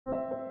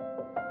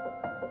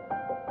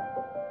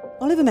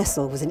Oliver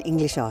Messel was an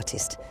English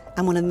artist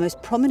and one of the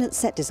most prominent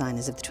set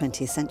designers of the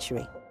 20th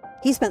century.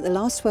 He spent the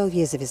last 12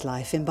 years of his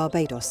life in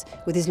Barbados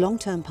with his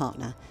long-term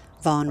partner,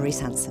 Vagn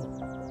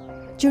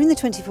Riis-Hansen. During the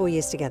 24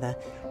 years together,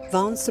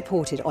 Vagn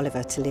supported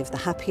Oliver to live the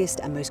happiest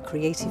and most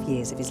creative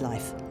years of his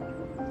life.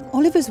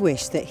 Oliver's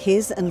wish that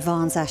his and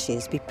Vagn's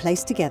ashes be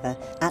placed together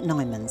at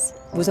Nymans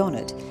was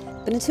honoured,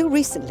 but until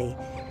recently,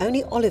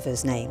 only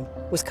Oliver's name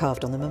was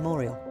carved on the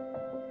memorial.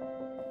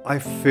 I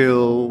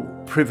feel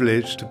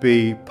privileged to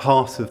be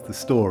part of the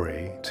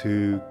story,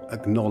 to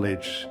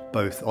acknowledge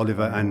both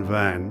Oliver and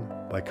Vagn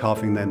by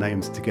carving their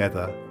names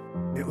together.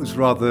 It was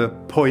rather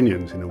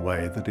poignant in a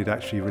way that it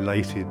actually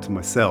related to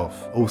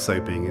myself, also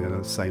being in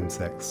a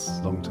same-sex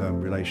long-term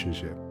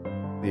relationship.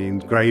 The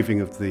engraving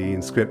of the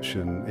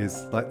inscription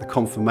is like the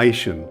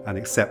confirmation and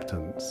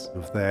acceptance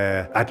of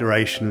their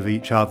adoration of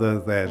each other,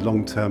 their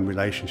long-term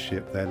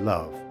relationship, their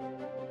love.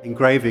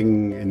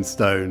 Engraving in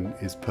stone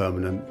is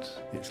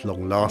permanent, it's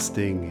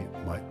long-lasting,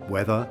 it might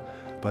weather,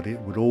 but it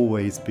would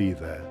always be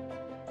there.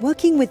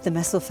 Working with the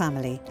Messel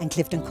family and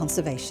Cliveden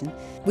Conservation,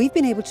 we've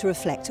been able to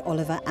reflect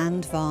Oliver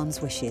and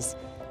Vagn's wishes,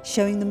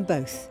 showing them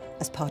both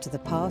as part of the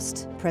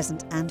past,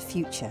 present and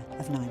future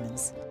of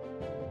Nymans.